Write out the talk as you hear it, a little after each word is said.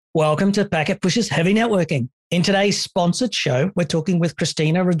Welcome to Packet Pushers Heavy Networking. In today's sponsored show, we're talking with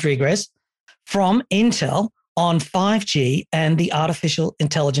Cristina Rodriguez from Intel on 5G and the artificial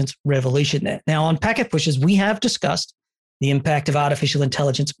intelligence revolution there. Now, on Packet Pushers, we have discussed the impact of artificial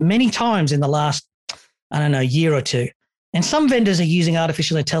intelligence many times in the last, year or two. And some vendors are using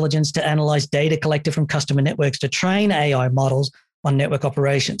artificial intelligence to analyze data collected from customer networks to train AI models on network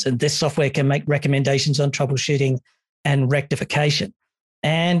operations. And this software can make recommendations on troubleshooting and rectification.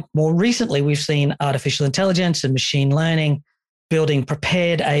 And more recently, we've seen artificial intelligence and machine learning building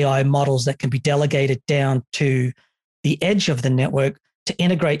prepared AI models that can be delegated down to the edge of the network to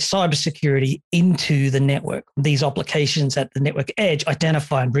integrate cybersecurity into the network. These applications at the network edge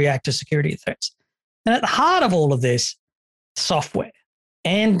identify and react to security threats. And at the heart of all of this software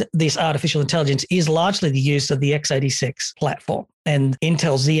and this artificial intelligence is largely the use of the x86 platform and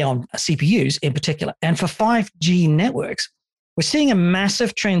Intel Xeon CPUs in particular. And for 5G networks, we're seeing a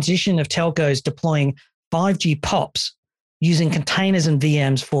massive transition of telcos deploying 5G POPs using containers and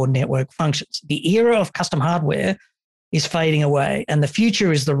VMs for network functions. The era of custom hardware is fading away, and the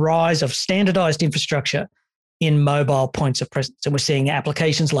future is the rise of standardized infrastructure in mobile points of presence. And we're seeing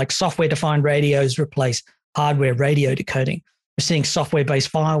applications like software-defined radios replace hardware radio decoding. We're seeing software-based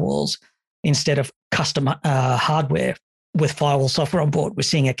firewalls instead of custom hardware with firewall software on board. We're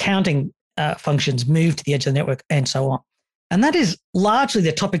seeing accounting functions move to the edge of the network and so on. And that is largely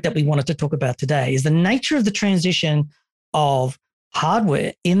the topic that we wanted to talk about today, is the nature of the transition of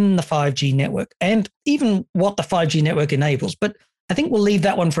hardware in the 5G network and even what the 5G network enables. But I think we'll leave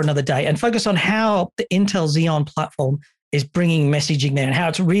that one for another day and focus on how the Intel Xeon platform is bringing messaging there and how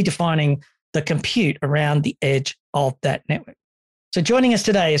it's redefining the compute around the edge of that network. So joining us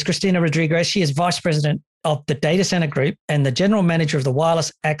today is Cristina Rodriguez. She is Vice President of the Data Center Group and the General Manager of the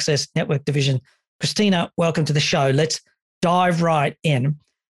Wireless Access Network Division. Cristina, welcome to the show. Let's dive right in.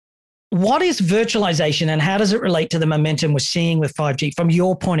 What is virtualization and how does it relate to the momentum we're seeing with 5G from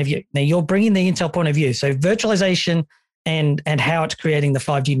your point of view? Now, you're bringing the Intel point of view. So virtualization and how it's creating the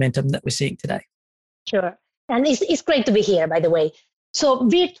 5G momentum that we're seeing today. Sure. And it's great to be here, by the way. So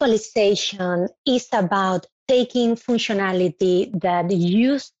virtualization is about taking functionality that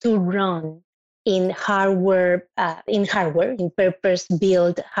used to run in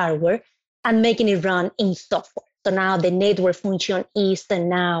purpose-built hardware, and making it run in software. So now the network function is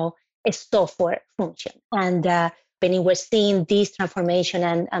now a software function. And when we're seeing this transformation,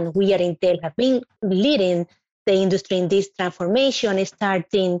 and we at Intel have been leading the industry in this transformation,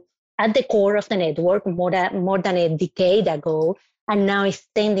 starting at the core of the network more than a decade ago, and now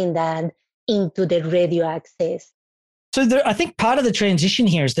extending that into the radio access. So I think part of the transition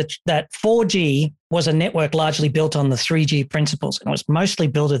here is that 4G was a network largely built on the 3G principles, and it was mostly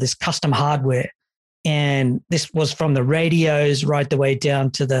built of this custom hardware. And this was from the radios right the way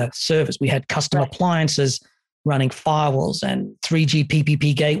down to the servers. We had custom appliances running firewalls and 3G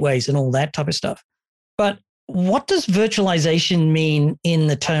PPP gateways and all that type of stuff. But what does virtualization mean in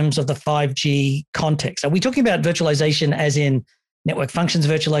the terms of the 5G context? Are we talking about virtualization as in network functions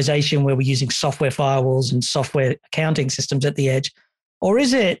virtualization, where we're using software firewalls and software accounting systems at the edge? Or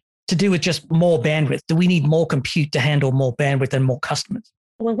is it to do with just more bandwidth? Do we need more compute to handle more bandwidth and more customers?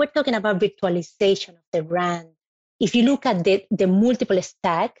 When we're talking about virtualization of the RAN, if you look at the multiple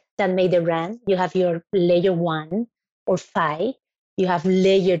stack that made the RAN, you have your layer 1 or PHY, you have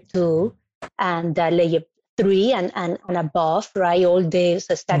layer 2 and layer 3 and above, right? All this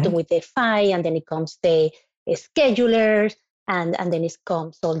starting with the PHY, and then it comes the schedulers, and then it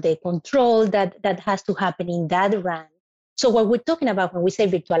comes all the control that has to happen in that RAN. So what we're talking about when we say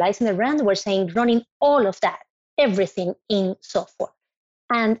virtualizing the RAN, we're saying running all of that, everything in software.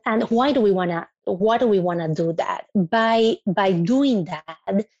 And why do we wanna do that? By doing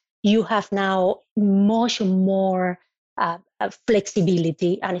that, you have now much more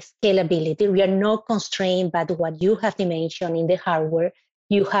flexibility and scalability. We are not constrained by what you have mentioned in the hardware.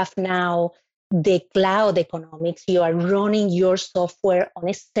 You have now the cloud economics. You are running your software on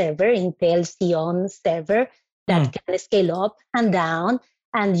a server, Intel Xeon server, that can scale up and down,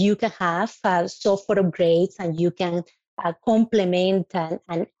 and you can have software upgrades, and you can complement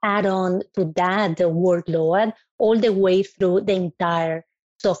and add on to that the workload all the way through the entire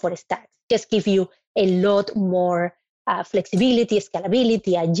software stack. Just give you a lot more flexibility,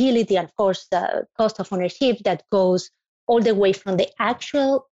 scalability, agility, and of course, cost of ownership that goes all the way from the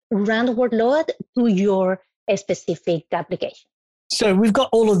actual RAN workload to your specific application. So we've got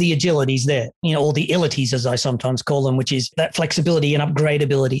all of the agilities there, all the ilities, as I sometimes call them, which is that flexibility and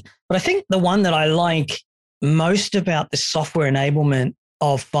upgradability. But I think the one that I like most about the software enablement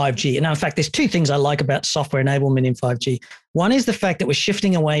of 5G. And in fact, there's two things I like about software enablement in 5G. One is the fact that we're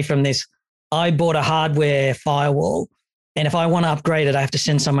shifting away from this, I bought a hardware firewall, and if I want to upgrade it, I have to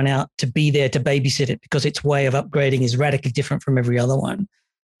send someone out to be there to babysit it because its way of upgrading is radically different from every other one.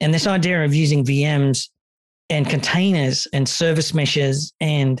 And this idea of using VMs and containers and service meshes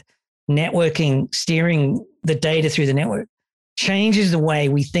and networking, steering the data through the network changes the way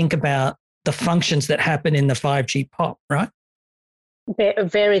we think about the functions that happen in the 5G POP, right?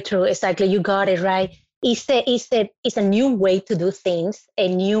 Very true. Exactly. You got it right. It's a new way to do things, a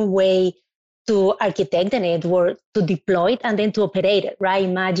new way to architect the network, to deploy it, and then to operate it, right?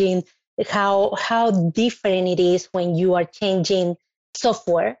 Imagine how different it is when you are changing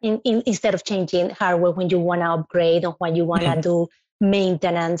software instead of changing hardware when you want to upgrade or when you want to do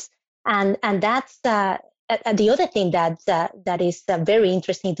maintenance. And that's the other thing that is very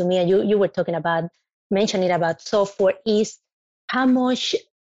interesting to me, and you were talking about, mentioning about software, is how much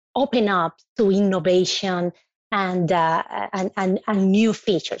open up to innovation and new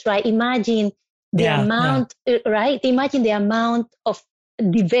features, right? Imagine the amount, right? Imagine the amount of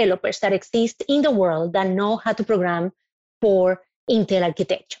developers that exist in the world that know how to program for Intel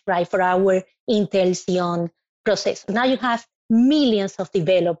architecture, right? For our Intel Xeon processor. Now you have millions of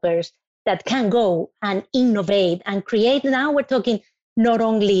developers that can go and innovate and create. Now we're talking not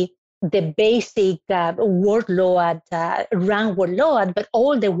only the basic workload, run workload, but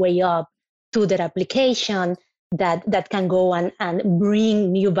all the way up to their application that can go and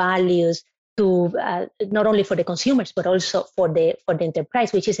bring new values to not only for the consumers, but also for the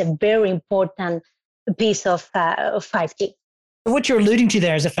enterprise, which is a very important piece of 5G. What you're alluding to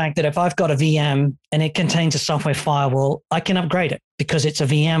there is the fact that if I've got a VM and it contains a software firewall, I can upgrade it because it's a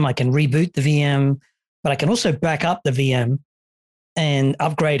VM. I can reboot the VM, but I can also back up the VM and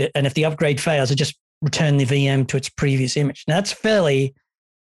upgrade it. And if the upgrade fails, I just return the VM to its previous image. Now, that's fairly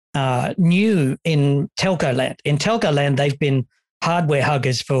new in telco land. In telco land, they've been hardware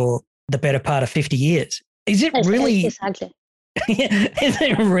huggers for the better part of 50 years. Is it really? Exactly. Is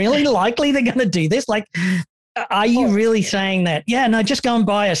it really likely they're going to do this? Like, are you really saying that? Yeah, no, just go and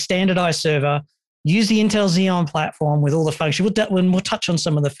buy a standardized server, use the Intel Xeon platform with all the functions. We'll touch on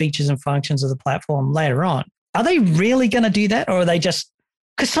some of the features and functions of the platform later on. Are they really going to do that? Or are they just,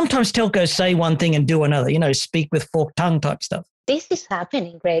 because sometimes telcos say one thing and do another, speak with forked tongue type stuff. This is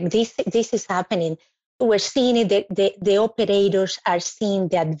happening, Greg. This is happening. We're seeing it. The operators are seeing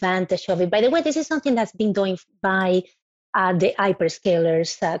the advantage of it. By the way, this is something that's been done by the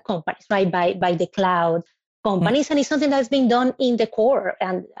hyperscalers companies, right? By the cloud companies. And it's something that's been done in the core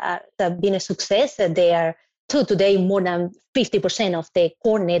and been a success there too. Today, more than 50% of the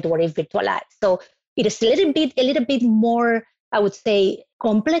core network is virtualized. So it is a little bit more, I would say,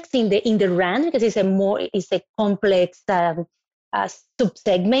 complex in the RAN, because it's a complex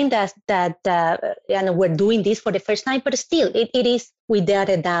subsegment that and we're doing this for the first time, but still it is without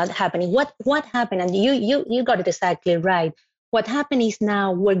a doubt happening. What happened, and you got it exactly right. What happened is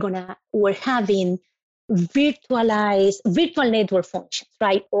now we're having virtual network functions,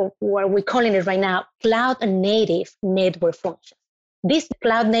 right? Or we're calling it right now cloud native network functions. These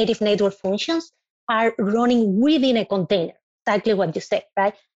cloud native network functions are running within a container, exactly what you said,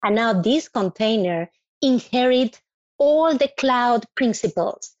 right? And now this container inherit all the cloud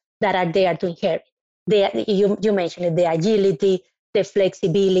principles that are there to inherit. You mentioned it, the agility, the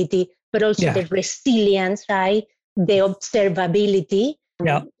flexibility, but also the resilience, right? The observability.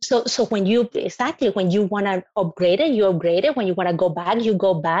 Yeah. So when you want to upgrade it, you upgrade it. When you want to go back, you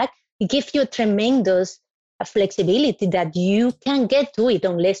go back. It gives you a tremendous flexibility that you can't get to it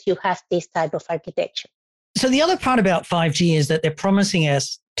unless you have this type of architecture. So the other part about 5G is that they're promising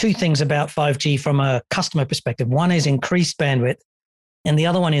us two things about 5G from a customer perspective. One is increased bandwidth, and the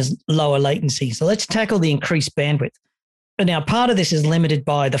other one is lower latency. So let's tackle the increased bandwidth. But now part of this is limited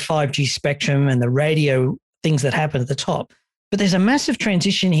by the 5G spectrum and the radio things that happen at the top. But there's a massive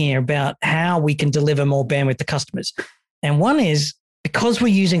transition here about how we can deliver more bandwidth to customers. And one is because we're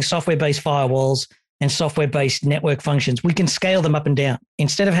using software-based firewalls and software-based network functions, we can scale them up and down.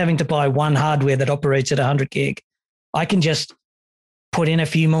 Instead of having to buy one hardware that operates at 100 gig, I can just put in a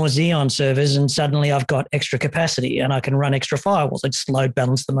few more Xeon servers and suddenly I've got extra capacity and I can run extra firewalls. I just load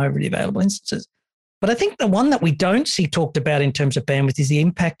balance them over the available instances. But I think the one that we don't see talked about in terms of bandwidth is the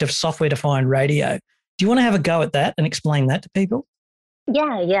impact of software-defined radio. Do you want to have a go at that and explain that to people?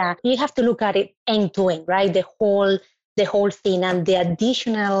 Yeah. You have to look at it end to end, right? The whole thing, and the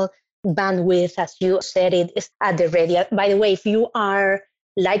additional bandwidth, as you said, it is at the radio. By the way, if you are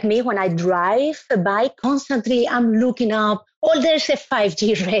like me, when I drive by, constantly I'm looking up, oh, there's a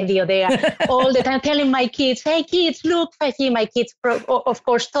 5G radio there all the time, telling my kids, hey, kids, look, 5G. My kids, of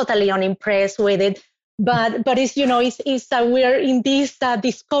course, totally unimpressed with it. But it's, we're in this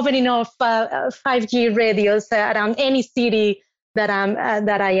discovering of 5G radios around any city that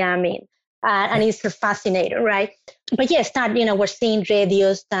I am in. And it's fascinating, right? But yes, we're seeing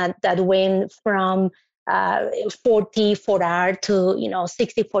radios that went from 44R to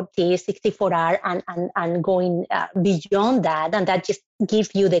 6040, 64R, and going beyond that, and that just gives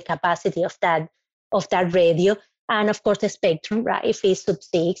you the capacity of that radio. And of course the spectrum, right? If it's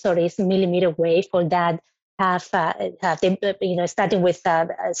sub-6 or it's millimeter wave, all that have the, starting with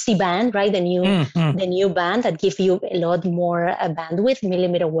C-band, right? The new band that gives you a lot more bandwidth,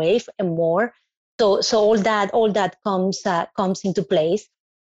 millimeter wave and more. So all that comes into place.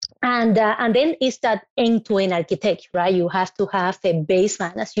 And then it's that end-to-end architecture, right? You have to have a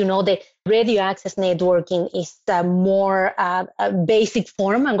baseband. As you know, the radio access networking is more basic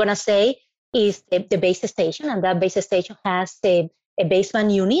form, I'm going to say, is the base station. And that base station has a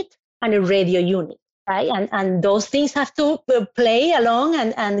baseband unit and a radio unit, right? And those things have to play along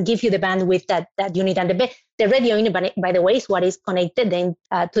and give you the bandwidth that unit. And the radio unit, by the way, is what is connected then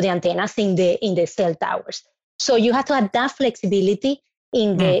to the antennas in the cell towers. So you have to have that flexibility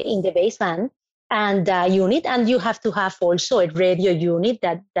in the baseband and unit, and you have to have also a radio unit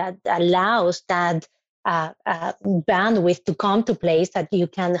that allows that bandwidth to come to place, that you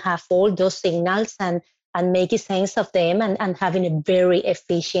can have all those signals and make sense of them and having a very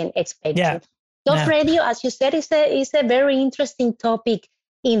efficient spectrum. Radio, as you said, is a very interesting topic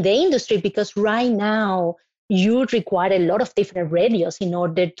in the industry, because right now you require a lot of different radios in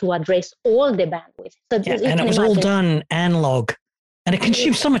order to address all the bandwidth. So and it was all done analog. And it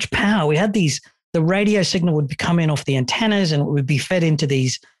consumes so much power. We had the radio signal would come in off the antennas and it would be fed into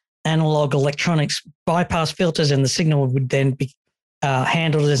these analog electronics bypass filters, and the signal would then be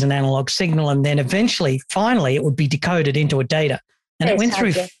handled as an analog signal. And then finally, it would be decoded into a data. And it went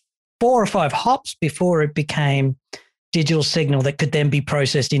through 4 or 5 hops before it became digital signal that could then be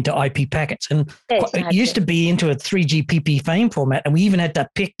processed into IP packets. And it used to be into a 3GPP frame format, and we even had to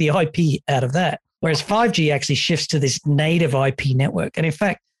pick the IP out of that. Whereas 5G actually shifts to this native IP network. And in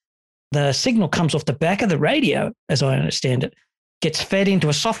fact, the signal comes off the back of the radio, as I understand it, gets fed into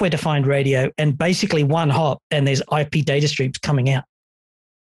a software-defined radio, and basically one hop, and there's IP data streams coming out.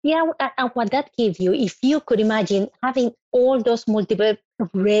 Yeah, and what that gives you, if you could imagine having all those multiple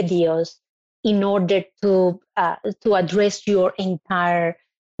radios in order to address your entire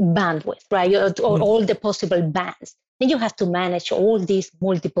bandwidth, right? Or all the possible bands, then you have to manage all these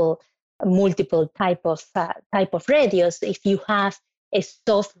multiple type of radios. If you have a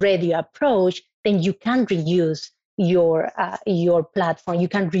soft radio approach, then you can reuse your platform. You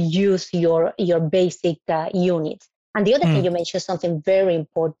can reuse your basic units. And the other thing, you mentioned something very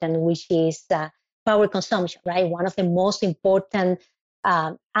important, which is power consumption, right? One of the most important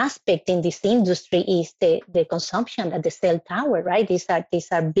aspect in this industry is the consumption at the cell tower, right? These are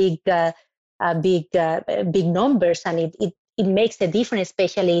big numbers, and it makes a difference,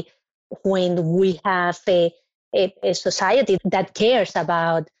 especially when we have a society that cares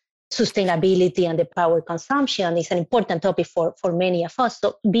about sustainability and the power consumption. Is an important topic for many of us.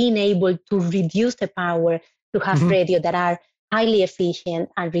 So being able to reduce the power, to have radio that are highly efficient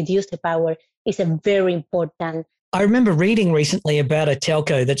and reduce the power, is a very important. I remember reading recently about a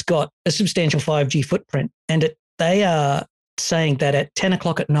telco that's got a substantial 5G footprint, and they are saying that at 10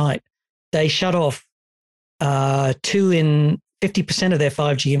 o'clock at night, they shut off 2 in 50% of their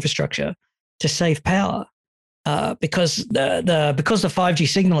 5G infrastructure to save power, because the 5G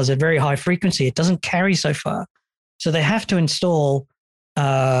signal is a very high frequency. It doesn't carry so far. So they have to install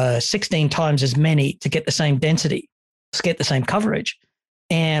 16 times as many to get the same density, to get the same coverage.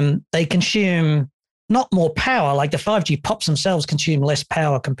 And they consume not more power, like the 5G pops themselves consume less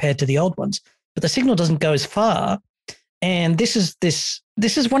power compared to the old ones, but the signal doesn't go as far. And this is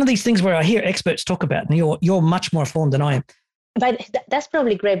one of these things where I hear experts talk about, and you're much more informed than I am. But that's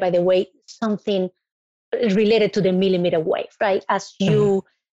probably great, by the way, something related to the millimeter wave, right? As you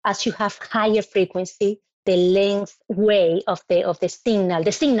have higher frequency, the length way of the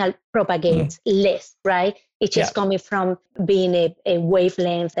signal propagates less, right? It's just coming from being a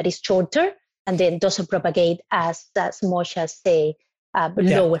wavelength that is shorter, and then doesn't propagate as much as a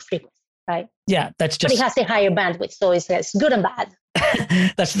lower frequency, right? Yeah, that's just. But it has a higher bandwidth, so it's good and bad.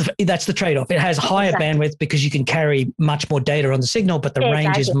 That's the trade-off. It has higher bandwidth because you can carry much more data on the signal, but the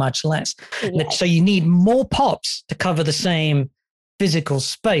range is much less. Yes. So you need more pops to cover the same physical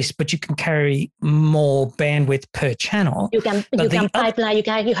space, but you can carry more bandwidth per channel. You can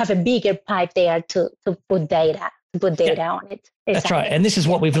pipeline. You have a bigger pipe there to put data on it. Exactly. That's right. And this is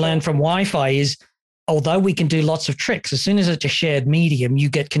what we've learned from Wi-Fi is, although we can do lots of tricks, as soon as it's a shared medium, you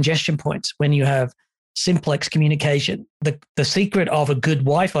get congestion points when you have simplex communication. The secret of a good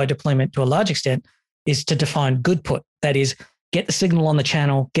Wi-Fi deployment to a large extent is to define good put. That is, get the signal on the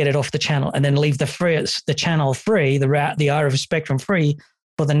channel, get it off the channel, and then leave the channel free, the RF spectrum free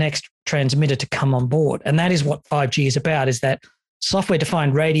for the next transmitter to come on board. And that is what 5G is about, is that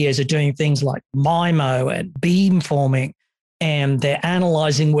software-defined radios are doing things like MIMO and beamforming, and they're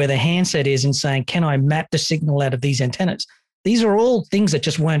analyzing where the handset is and saying, can I map the signal out of these antennas? These are all things that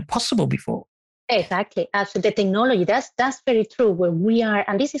just weren't possible before. Exactly. So the technology, that's very true. Where we are,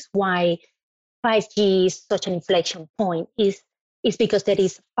 and this is why 5G is such an inflection point, is because there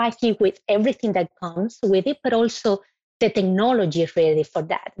is 5G with everything that comes with it, but also the technology is ready for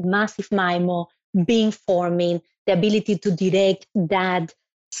that. Massive MIMO, beamforming, the ability to direct that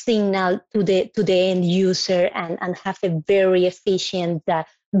signal to the end user and have a very efficient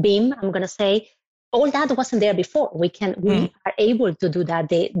beam, I'm going to say. All that wasn't there before. We are able to do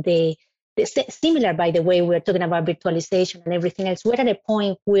that. Similar, by the way, we're talking about virtualization and everything else. We're at a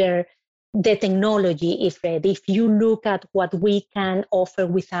point where the technology is ready. If you look at what we can offer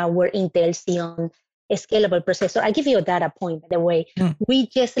with our Intel Xeon scalable processor, I'll give you a data point, by the way. We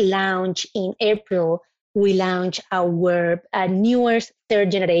just launched in April, we launched our newer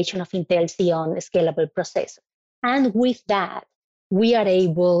third generation of Intel Xeon scalable processor. And with that, we are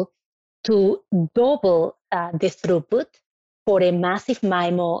able to double the throughput for a massive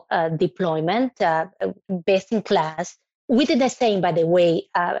MIMO deployment, best in class. We did the same, by the way,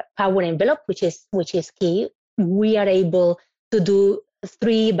 power envelope, which is key. We are able to do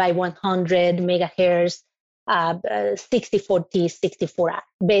 3 by 100 megahertz, 60/40, 64R,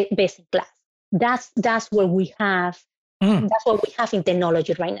 best in class. That's what we have. That's what we have in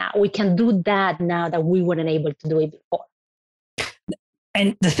technology right now. We can do that now that we weren't able to do it before.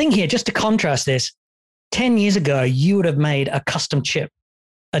 And the thing here, just to contrast this, 10 years ago, you would have made a custom chip,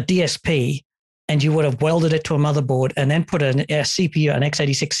 a DSP, and you would have welded it to a motherboard and then put a CPU, an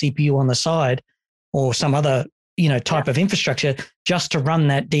x86 CPU on the side or some other type of infrastructure just to run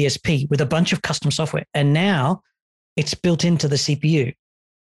that DSP with a bunch of custom software. And now it's built into the CPU.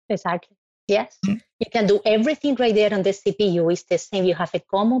 Exactly. Yes. You can do everything right there on the CPU. It's the same. You have a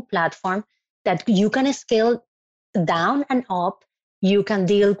common platform that you can scale down and up. You can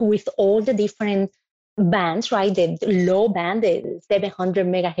deal with all the different bands, right? The low band, the 700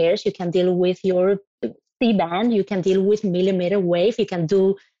 megahertz. You can deal with your C band. You can deal with millimeter wave. You can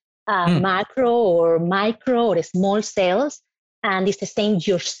do macro or micro or small cells. And it's the same,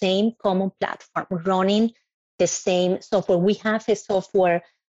 your same common platform running the same software. We have a software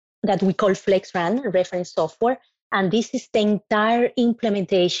that we call FlexRAN, reference software. And this is the entire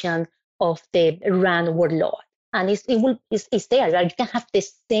implementation of the RAN workload. And it's there. Right? You can have the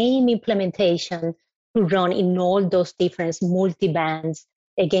same implementation to run in all those different multi-bands,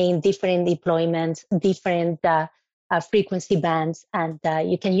 again, different deployments, different frequency bands, and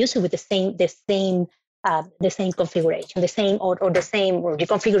you can use it with the same configuration, or you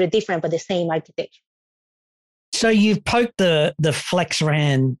configure it different, but the same architecture. So you've poked the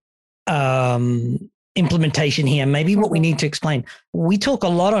FlexRAN implementation here. Maybe what we need to explain. We talk a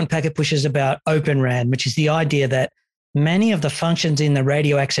lot on Packet Pushers about Open RAN, which is the idea that many of the functions in the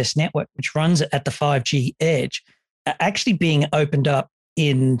radio access network, which runs at the 5G edge, are actually being opened up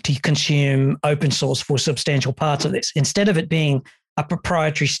to consume open source for substantial parts of this. Instead of it being a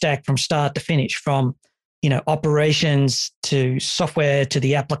proprietary stack from start to finish, from operations to software to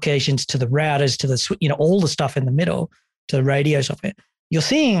the applications to the routers to the all the stuff in the middle to the radio software, you're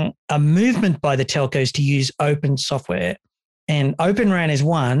seeing a movement by the telcos to use open software, and Open RAN is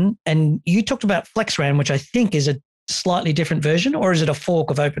one. And you talked about FlexRAN, which I think is a slightly different version, or is it a fork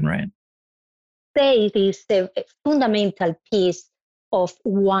of Open RAN? It is the fundamental piece of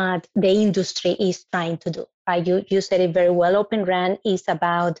what the industry is trying to do. Right? You said it very well. Open RAN is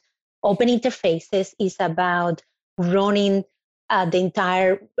about open interfaces, is about running the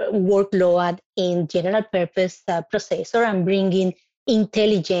entire workload in general purpose processor and bringing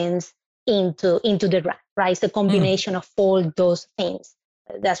intelligence into the RAN. Right? It's a combination of all those things.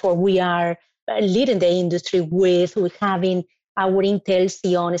 That's what we are leading the industry with having our Intel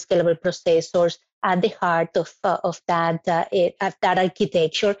Xeon scalable processors at the heart of that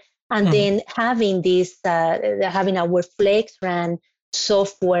architecture, and then having our FlexRAN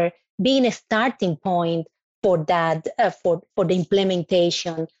software being a starting point for that for the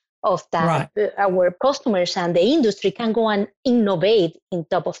implementation of that. Right. Our customers and the industry can go and innovate in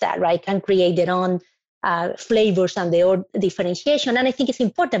top of that, right? Can create their own flavors and their own differentiation. And I think it's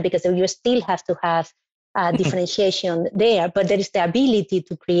important because you still have to have differentiation there, but there is the ability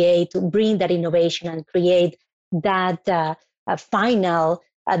to bring that innovation and create that final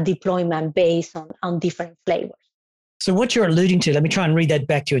deployment based on different flavors. So what you're alluding to, let me try and read that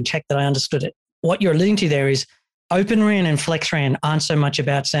back to you and check that I understood it. What you're alluding to there is Open RAN and Flex RAN aren't so much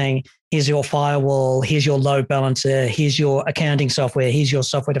about saying, here's your firewall, here's your load balancer, here's your accounting software, here's your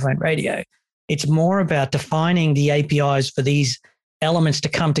software-defined radio. It's more about defining the APIs for these elements to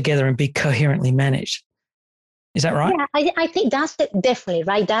come together and be coherently managed. Is that right? Yeah, I think that's definitely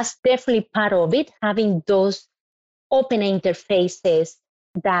right. That's definitely part of it, having those open interfaces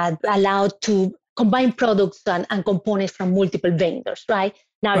that allow to combine products and components from multiple vendors, right?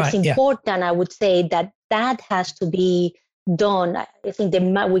 Now, it's important, I would say, that has to be done. I think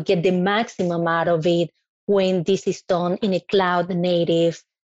we get the maximum out of it when this is done in a cloud-native,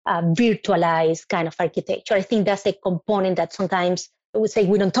 virtualized kind of architecture. I think that's a component that sometimes I would say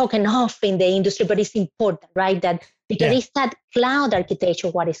we don't talk enough in the industry, but it's important, right? Because it's that cloud architecture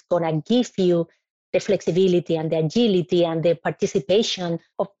what is going to give you the flexibility and the agility and the participation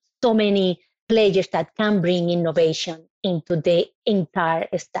of so many players that can bring innovation into the entire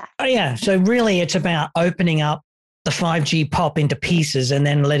stack. Oh, yeah. So really it's about opening up the 5G pop into pieces and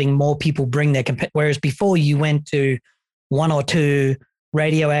then letting more people bring their, whereas before you went to one or two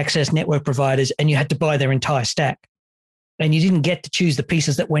radio access network providers and you had to buy their entire stack. And you didn't get to choose the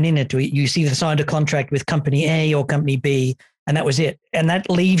pieces that went into it. You either signed a contract with company A or company B, and that was it. And that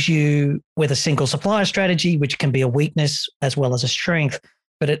leaves you with a single supplier strategy, which can be a weakness as well as a strength,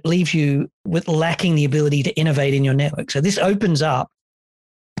 but it leaves you with lacking the ability to innovate in your network. So this opens up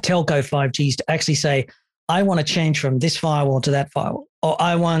telco 5Gs to actually say, I want to change from this firewall to that firewall, or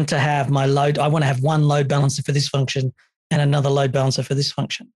I want to have I want to have one load balancer for this function and another load balancer for this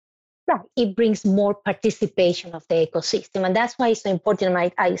function. Right. It brings more participation of the ecosystem. And that's why it's so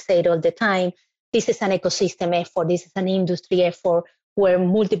important. I say it all the time. This is an ecosystem effort. This is an industry effort where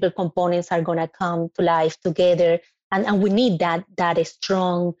multiple components are going to come to life together. And we need that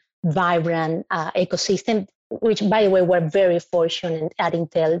strong, vibrant ecosystem, which, by the way, we're very fortunate at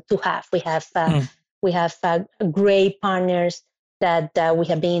Intel to have. We have great partners that we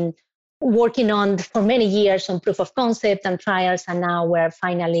have been working on for many years on proof of concept and trials. And now we're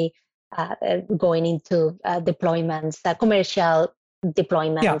finally going into deployments, commercial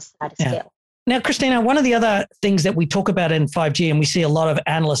deployments at scale. Now, Christina, one of the other things that we talk about in 5G, and we see a lot of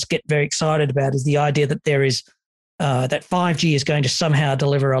analysts get very excited about, is the idea that there is that 5G is going to somehow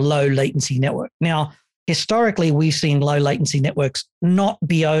deliver a low latency network. Now, historically, we've seen low latency networks not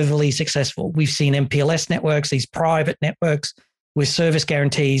be overly successful. We've seen MPLS networks, these private networks with service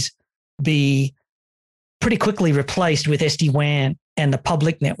guarantees, be pretty quickly replaced with SD-WAN and the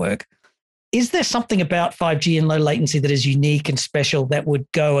public network. Is there something about 5G and low latency that is unique and special that would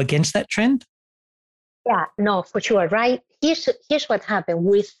go against that trend? Yeah, no, for sure, right? Here's what happened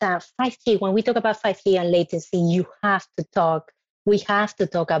with 5G. When we talk about 5G and latency, we have to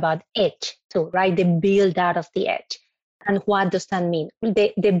talk about edge too, right? The build out of the edge. And what does that mean?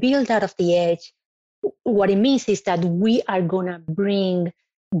 The build out of the edge, what it means is that we are going to bring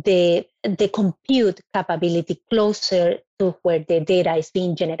the compute capability closer to where the data is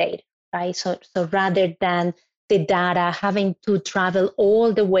being generated, right? So rather than the data having to travel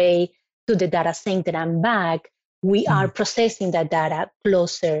all the way to the data center and back, we are processing that data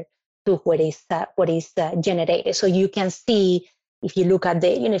closer to what is generated. So you can see, if you look at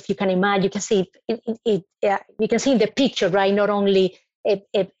if you can imagine, you can see you can see in the picture, right? Not only a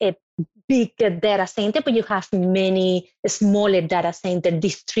big data center, but you have many smaller data centers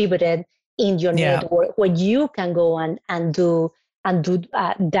distributed in your network where you can go and do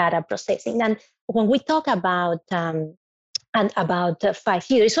data processing. And when we talk about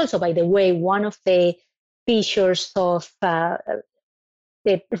 5G, it's also, by the way, one of the features of the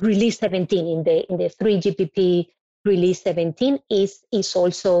release 17 in the 3GPP release 17 is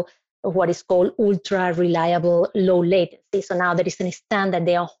also what is called ultra reliable low latency. So now there is a standard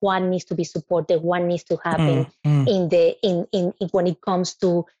there of what needs to be supported, what needs to happen in when it comes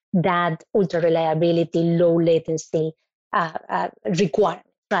to that ultra reliability, low latency requirement,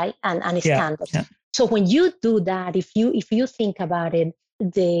 right? And standards. Yeah. So when you do that, if you think about it,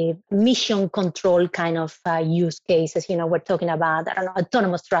 the mission control kind of use cases, we're talking about, I don't know,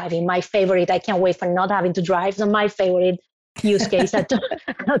 autonomous driving, my favorite. I can't wait for not having to drive. So my favorite use case. I'm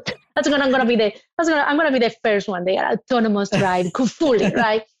gonna be the first one there. Autonomous driving, fully,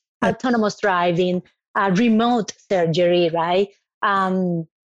 right? Autonomous driving, remote surgery, right?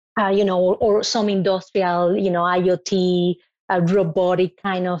 or some industrial, IoT, robotic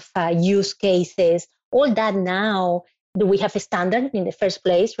kind of use cases. All that now, do we have a standard in the first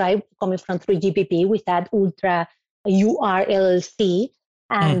place, right? Coming from 3GPP with that ultra URLLC,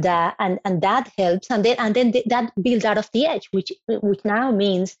 and that helps, and then that builds out of the edge, which now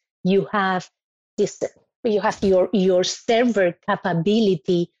means you have this, you have your server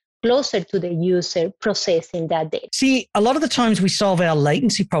capability closer to the user processing that data. See, a lot of the times we solve our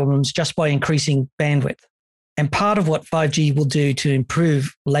latency problems just by increasing bandwidth. And part of what 5G will do to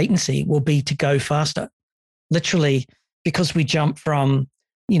improve latency will be to go faster. Literally, because we jump from,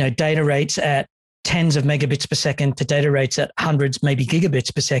 data rates at tens of megabits per second to data rates at hundreds, maybe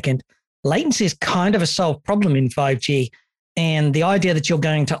gigabits per second, latency is kind of a solved problem in 5G. And the idea that you're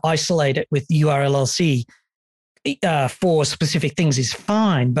going to isolate it with URLLC for specific things is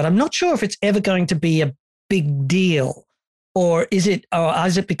fine, but I'm not sure if it's ever going to be a big deal. Or is it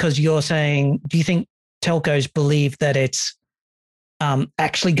because you're saying, do you think telcos believe that it's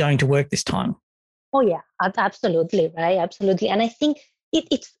actually going to work this time? Oh yeah, absolutely, right? Absolutely. And I think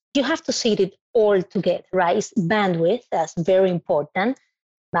it's you have to see it all together, right? It's bandwidth, that's very important.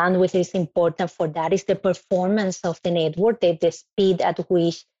 Bandwidth is important for that. It's the performance of the network, the speed at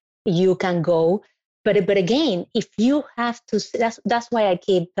which you can go. But again, if you have to, that's why I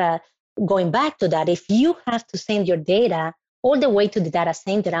keep going back to that. If you have to send your data all the way to the data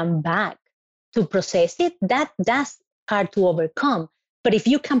center and back to process it, that's hard to overcome. But if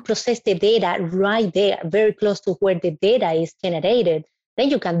you can process the data right there, very close to where the data is generated, then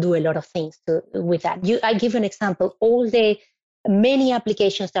you can do a lot of things with that. I give an example. All the many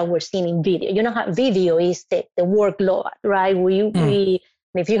applications that we're seeing in video. You know how video is the workload, right?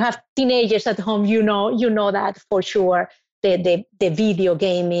 If you have teenagers at home, you know that for sure. The video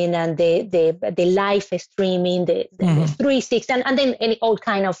gaming and the live streaming, the 360, and then all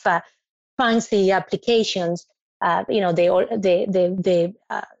kind of fancy applications. The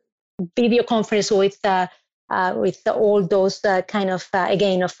video conference with all those kind of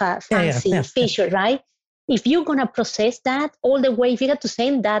fancy features, right? If you're gonna process that all the way, if you have to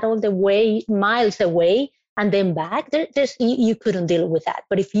send that all the way miles away and then back, you couldn't deal with that.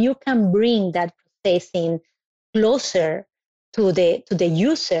 But if you can bring that processing closer to the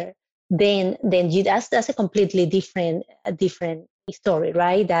user, then that's a completely different story,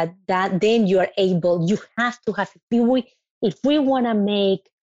 right? That then you are able. You have to have. If we want to make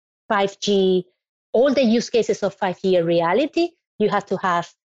 5G, all the use cases of 5G a reality, you have to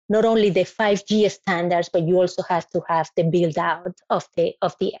have not only the 5G standards, but you also have to have the build out of the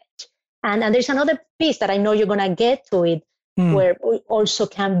edge. And there's another piece that I know you're gonna get to it, where we also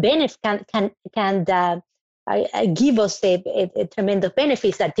can benefit, can give us a tremendous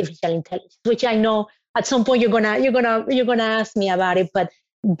benefits, artificial intelligence, which I know at some point you're gonna ask me about it. But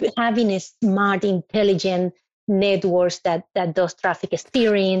having a smart, intelligent networks that does traffic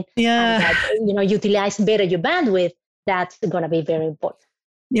steering, and that utilize better your bandwidth, that's gonna be very important.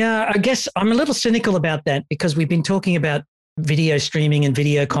 Yeah, I guess I'm a little cynical about that because we've been talking about video streaming and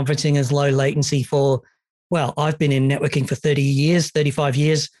video conferencing as low latency I've been in networking for 35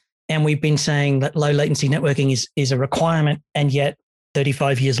 years, and we've been saying that low latency networking is a requirement, and yet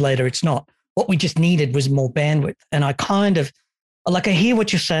 35 years later, it's not. What we just needed was more bandwidth. And I kind of, I hear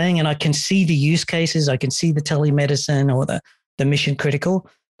what you're saying, and I can see the use cases. I can see the telemedicine or the mission critical.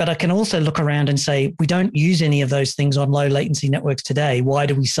 But I can also look around and say, we don't use any of those things on low latency networks today. Why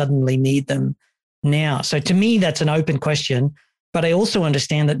do we suddenly need them now? So to me, that's an open question. But I also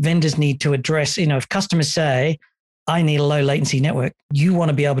understand that vendors need to address, if customers say, I need a low latency network, you want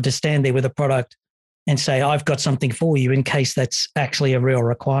to be able to stand there with a product and say, I've got something for you in case that's actually a real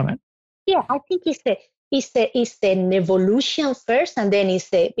requirement. Yeah, I think it's an evolution first, and then it's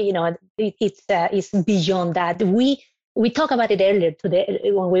beyond that. We talked about it earlier today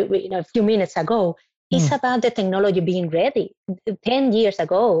when we a few minutes ago. It's about the technology being ready. 10 years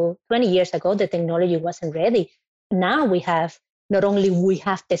ago, 20 years ago, the technology wasn't ready. Now we have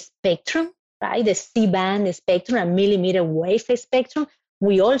the spectrum, right? The C-band spectrum and millimeter wave spectrum.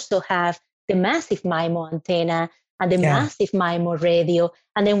 We also have the massive MIMO antenna and the massive MIMO radio.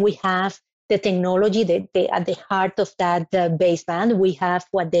 And then we have the technology at the heart of that baseband. We have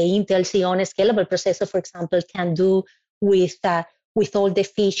what the Intel Xeon scalable processor, for example, can do with all the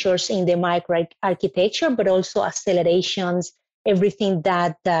features in the micro architecture, but also accelerations, everything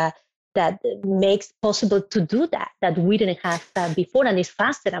that makes possible to do that we didn't have before, and it's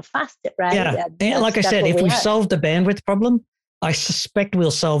faster and faster, right? Yeah, like I said, if we solve the bandwidth problem, I suspect we'll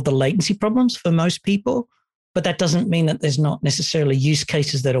solve the latency problems for most people, but that doesn't mean that there's not necessarily use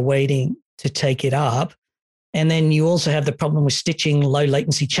cases that are waiting to take it up. And then you also have the problem with stitching low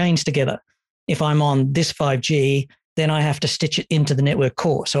latency chains together. If I'm on this 5G, then I have to stitch it into the network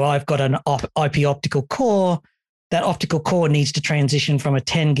core. So I've got an IP optical core. That optical core needs to transition from a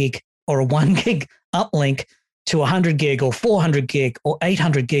 10 gig or a 1 gig uplink to 100 gig or 400 gig or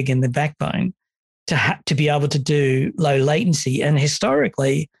 800 gig in the backbone to be able to do low latency. And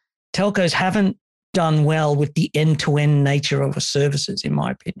historically, telcos haven't done well with the end-to-end nature of services, in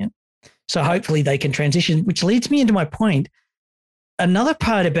my opinion. So hopefully they can transition, which leads me into my point. Another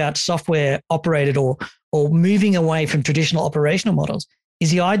part about software operated or moving away from traditional operational models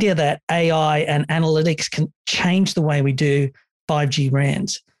is the idea that AI and analytics can change the way we do 5G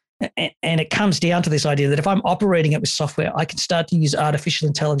RANs. And it comes down to this idea that if I'm operating it with software, I can start to use artificial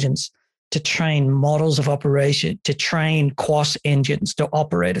intelligence to train models of operation, to train QoS engines to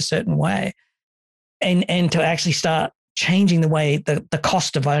operate a certain way, and to actually start changing the way the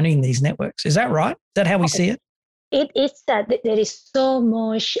cost of owning these networks. Is that right? Is that how we see it? It is that there is so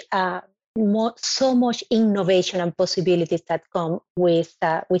much innovation and possibilities that come with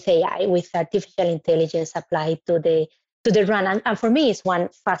AI, with artificial intelligence applied to the RAN. And for me, it's one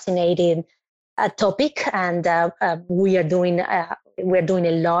fascinating topic, and we are doing a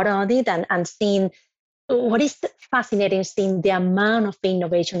lot on it, and seeing what is fascinating, seeing the amount of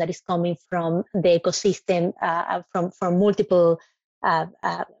innovation that is coming from the ecosystem, from multiple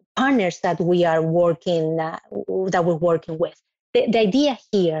partners that we're working with. The idea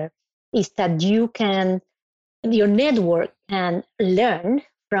here is that your network can learn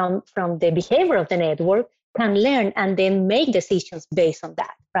from the behavior of the network, can learn and then make decisions based on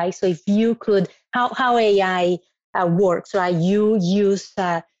that, right? So if you could, how AI works, right? You use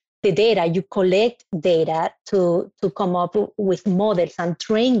the data, you collect data to come up with models and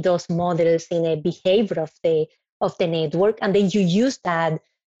train those models in a behavior of the network, and then you use that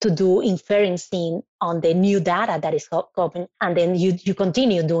to do inferencing on the new data that is coming, and then you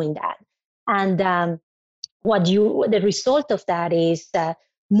continue doing that. And the result of that is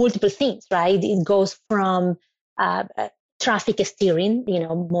multiple things, right? It goes from traffic steering,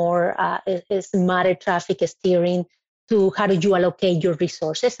 more smarter traffic steering, to how do you allocate your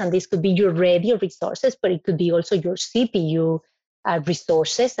resources. And this could be your radio resources, but it could be also your CPU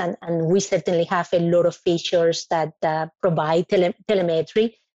resources. And we certainly have a lot of features that provide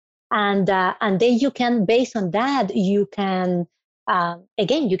telemetry. And then you can, based on that, you can,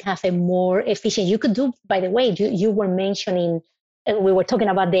 again, you can have a more efficient, you could do, by the way, you were mentioning, we were talking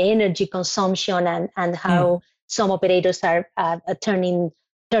about the energy consumption and how some operators are turning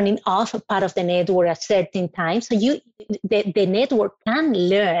off a part of the network at certain times. So the network can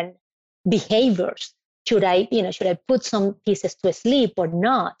learn behaviors. Should I put some pieces to sleep or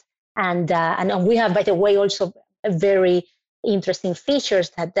not? And we have, by the way, also a very interesting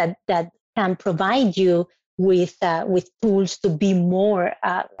features that can provide you with tools to be more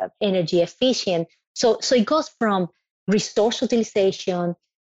energy efficient. So it goes from resource utilization,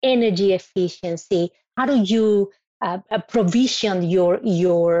 energy efficiency. How do you provision your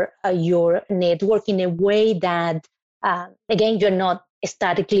network in a way that again, you're not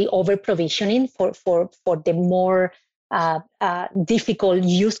statically over provisioning for the more difficult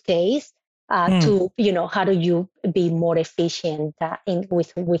use case. To how do you be more efficient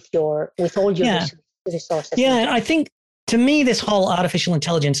with all your resources? Yeah, I think to me this whole artificial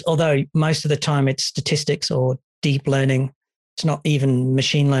intelligence, although most of the time it's statistics or deep learning, it's not even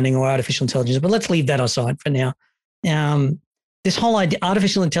machine learning or artificial intelligence. But let's leave that aside for now. This whole idea,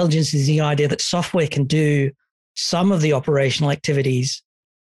 artificial intelligence, is the idea that software can do some of the operational activities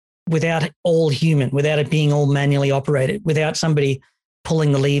without all human, without it being all manually operated, without somebody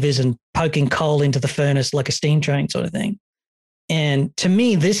pulling the levers and poking coal into the furnace like a steam train sort of thing. And to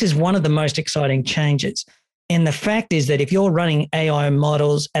me, this is one of the most exciting changes. And the fact is that if you're running AI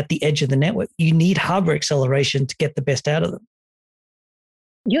models at the edge of the network, you need hardware acceleration to get the best out of them.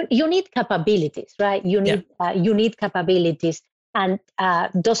 You need capabilities, right? You need capabilities, and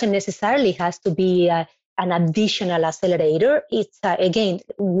doesn't necessarily has to be an additional accelerator. It's again,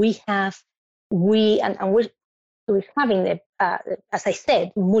 we're having, as I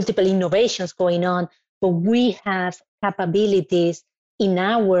said, multiple innovations going on, but we have capabilities in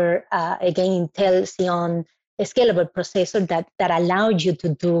our, again, Intel Xeon scalable processor that allow you to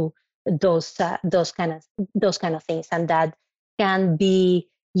do those kind of things, and that can be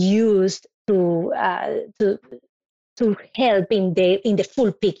used to help in the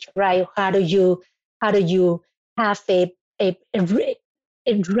full picture, right? How do you have a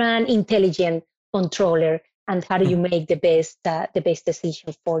RAN intelligent controller, and how do you make the best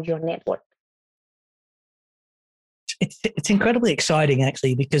decision for your network? It's incredibly exciting,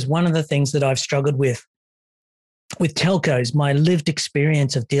 actually, because one of the things that I've struggled with with telcos, my lived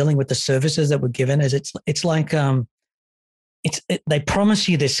experience of dealing with the services that were given is it's like they promise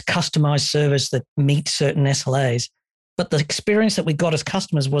you this customized service that meets certain SLAs, but the experience that we got as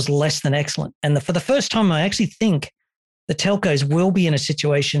customers was less than excellent. And for the first time, I actually think the telcos will be in a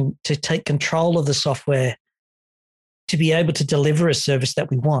situation to take control of the software to be able to deliver a service that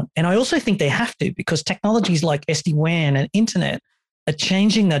we want. And I also think they have to, because technologies like SD-WAN and internet are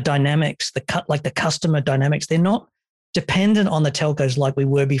changing the dynamics, the customer dynamics. They're not dependent on the telcos like we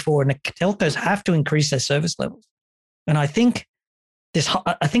were before, and the telcos have to increase their service levels. And I think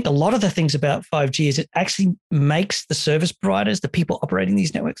a lot of the things about 5G is it actually makes the service providers, the people operating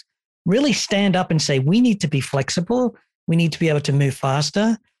these networks, really stand up and say, we need to be flexible. We need to be able to move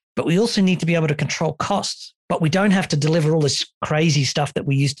faster, but we also need to be able to control costs. But we don't have to deliver all this crazy stuff that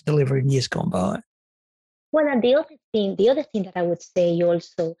we used to deliver in years gone by. Well, and the other thing that I would say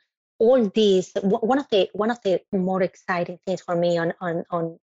also, all these, one of the more exciting things for me on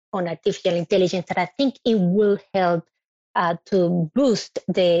artificial intelligence that I think it will help to boost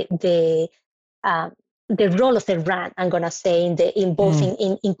the role of the brand, I'm gonna say in both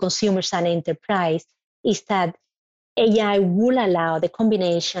in consumers and enterprise, is that AI will allow the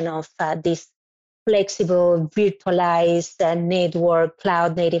combination of this flexible, virtualized network,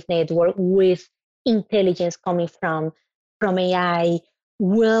 cloud native network with intelligence coming from AI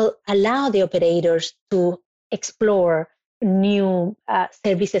will allow the operators to explore new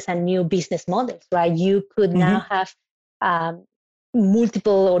services and new business models, right? You could now have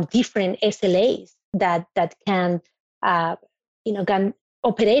multiple or different SLAs that can can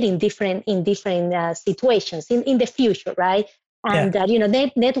operate in different situations in the future, right? And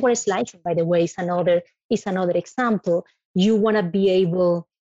network slicing, by the way, is another example. You want to be able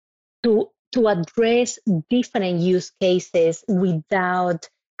to address different use cases without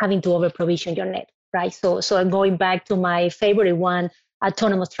having to over provision your net, right? So I'm going back to my favorite one,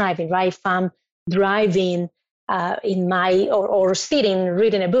 autonomous driving, right? If I'm driving in my or sitting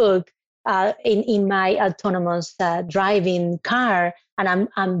reading a book in my autonomous driving car, and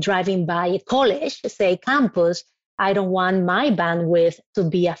I'm driving by a college, say campus, I don't want my bandwidth to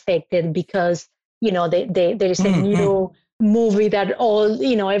be affected because there is a new movie that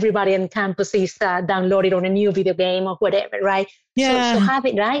everybody on campus is downloaded on a new video game or whatever, right? Yeah.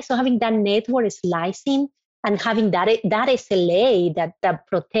 So having that network slicing and having that SLA that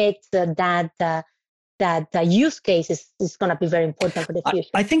protects that use case is going to be very important for the future.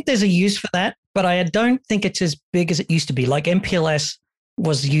 I think there's a use for that, but I don't think it's as big as it used to be. Like MPLS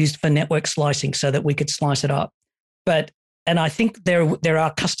was used for network slicing so that we could slice it up. And I think there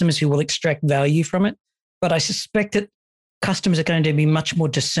are customers who will extract value from it, but I suspect that customers are going to be much more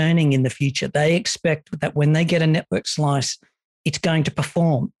discerning in the future. They expect that when they get a network slice, it's going to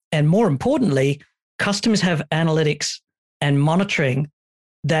perform. And more importantly, customers have analytics and monitoring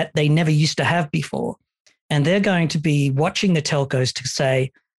that they never used to have before. And they're going to be watching the telcos to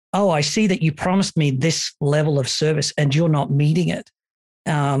say, oh, I see that you promised me this level of service and you're not meeting it.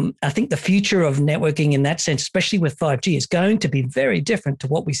 I think the future of networking in that sense, especially with 5G, is going to be very different to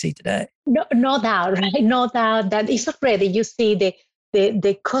what we see today. No doubt, right? No doubt that it's already, you see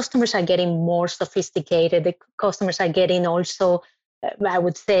the customers are getting more sophisticated. The customers are getting also, I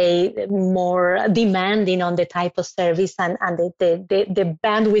would say, more demanding on the type of service and the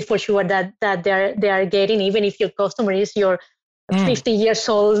bandwidth for sure that they are getting, even if your customer is your 50 years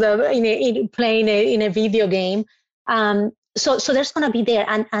old playing in a video game. So there's going to be there.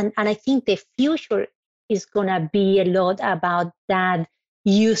 And I think the future is going to be a lot about that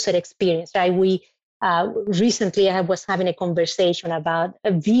user experience, right? We recently I was having a conversation about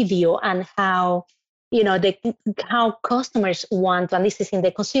a video and how, how customers want, and this is in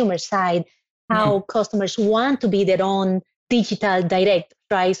the consumer side, how customers want to be their own digital director,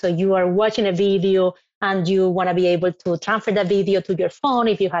 right? So you are watching a video and you want to be able to transfer the video to your phone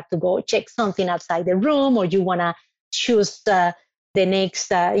if you have to go check something outside the room, or you want to choose the next,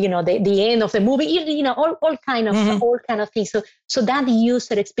 the end of the movie, all kind of things. So that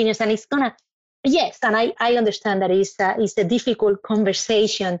user experience, and it's gonna, yes, and I understand that it's a difficult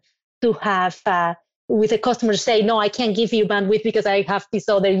conversation to have with a customer say, no, I can't give you bandwidth because I have these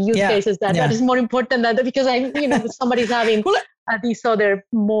other use cases that is more important than because somebody's having these other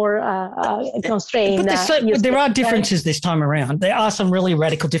more constrained. But there are differences this time around. There are some really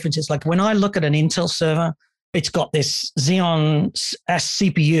radical differences. Like when I look at an Intel server, it's got this Xeon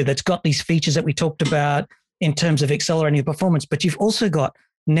CPU that's got these features that we talked about in terms of accelerating performance, but you've also got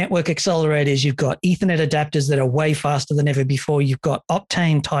network accelerators, you've got Ethernet adapters that are way faster than ever before, you've got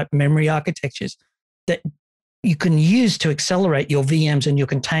Optane type memory architectures that you can use to accelerate your VMs and your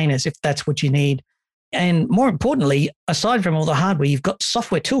containers if that's what you need. And more importantly, aside from all the hardware, you've got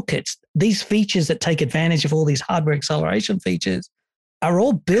software toolkits. These features that take advantage of all these hardware acceleration features are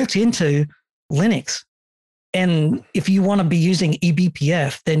all built into Linux. And if you want to be using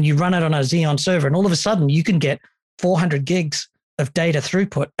eBPF, then you run it on a Xeon server, and all of a sudden you can get 400 gigs of data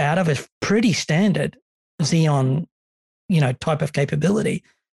throughput out of a pretty standard Xeon, type of capability,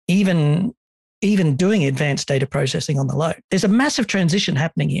 even doing advanced data processing on the low. There's a massive transition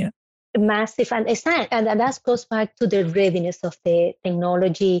happening here. Massive, and that goes back to the readiness of the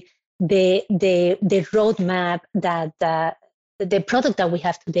technology, the roadmap that the product that we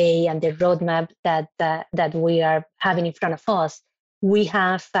have today, and the roadmap that we are having in front of us. We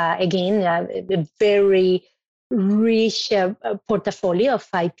have again a very rich portfolio of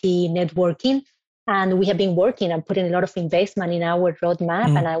IP networking, and we have been working and putting a lot of investment in our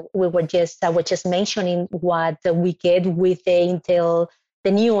roadmap. And I was just mentioning what we get with the Intel, the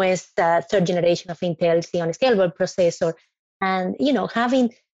newest third generation of Intel Xeon Scalable processor, and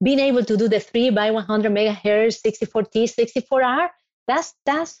being able to do the 3x100 megahertz 64T 64R. That's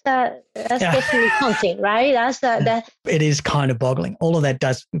definitely something, right? That. It is kind of boggling. All of that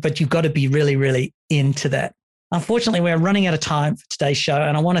does, but you've got to be really, really into that. Unfortunately, we're running out of time for today's show,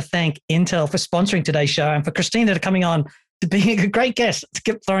 and I want to thank Intel for sponsoring today's show, and for Christina to coming on to being a great guest, to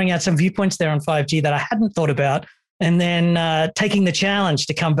keep throwing out some viewpoints there on 5G that I hadn't thought about, and then taking the challenge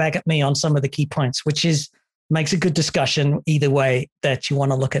to come back at me on some of the key points, which makes a good discussion either way that you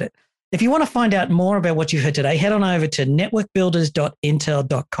want to look at it. If you want to find out more about what you've heard today, head on over to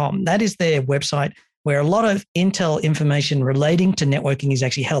networkbuilders.intel.com. That is their website where a lot of Intel information relating to networking is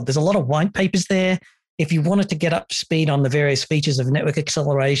actually held. There's a lot of white papers there. If you wanted to get up to speed on the various features of network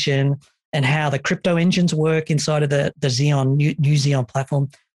acceleration and how the crypto engines work inside of the Xeon, new Xeon platform,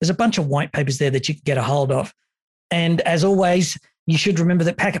 there's a bunch of white papers there that you can get a hold of. And as always, you should remember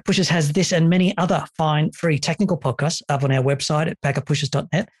that Packet Pushers has this and many other fine free technical podcasts up on our website at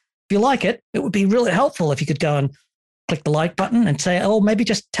packetpushers.net. If you like it, it would be really helpful if you could go and click the like button and say, maybe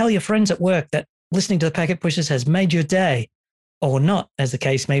just tell your friends at work that listening to the Packet Pushers has made your day, or not, as the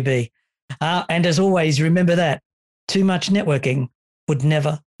case may be. And as always, remember that too much networking would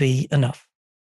never be enough.